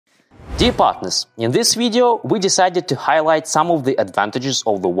Dear partners, in this video we decided to highlight some of the advantages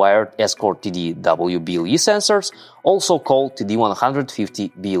of the wired Escort TD-BLE sensors, also called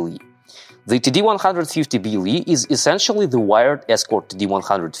TD-150-BLE. The TD-150-BLE is essentially the wired Escort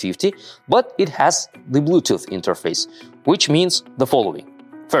TD-150, but it has the Bluetooth interface, which means the following.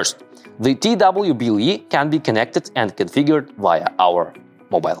 First, the TW-BLE can be connected and configured via our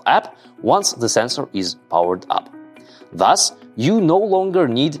mobile app once the sensor is powered up. Thus, you no longer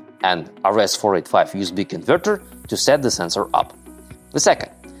need an RS485 USB converter to set the sensor up. The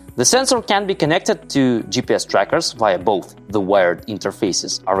second, the sensor can be connected to GPS trackers via both the wired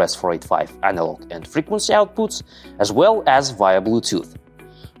interfaces RS485 analog and frequency outputs, as well as via Bluetooth.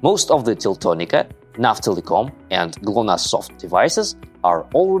 Most of the Teltonika, NAV Telecom, and GLONASS soft devices are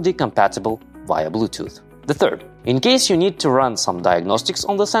already compatible via Bluetooth. The third, in case you need to run some diagnostics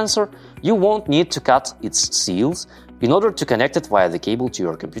on the sensor, you won't need to cut its seals in order to connect it via the cable to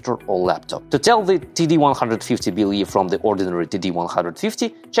your computer or laptop. To tell the TD-150-BLE from the ordinary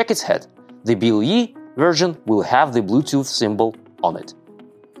TD-150, check its head. The BLE version will have the Bluetooth symbol on it.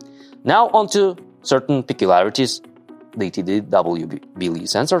 Now onto certain peculiarities the TD-BLE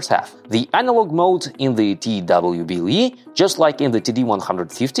sensors have. The analog mode in the TW-BLE, just like in the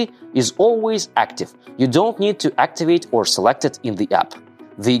TD-150, is always active. You don't need to activate or select it in the app.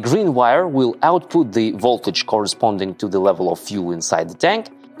 The green wire will output the voltage corresponding to the level of fuel inside the tank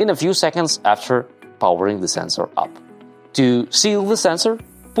in a few seconds after powering the sensor up. To seal the sensor,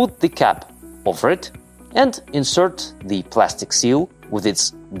 put the cap over it and insert the plastic seal with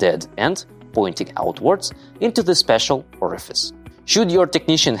its dead end pointing outwards into the special orifice. Should your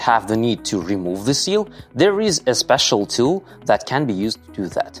technician have the need to remove the seal, there is a special tool that can be used to do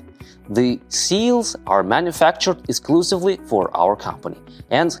that. The seals are manufactured exclusively for our company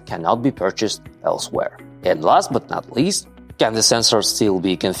and cannot be purchased elsewhere. And last but not least, can the sensor still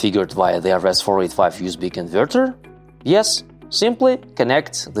be configured via the RS485 USB converter? Yes, simply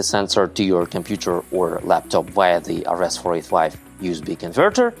connect the sensor to your computer or laptop via the RS485 USB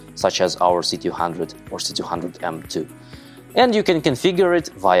converter, such as our C200 or C200M2. And you can configure it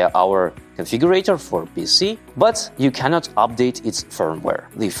via our configurator for PC, but you cannot update its firmware.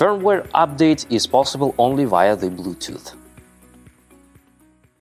 The firmware update is possible only via the Bluetooth.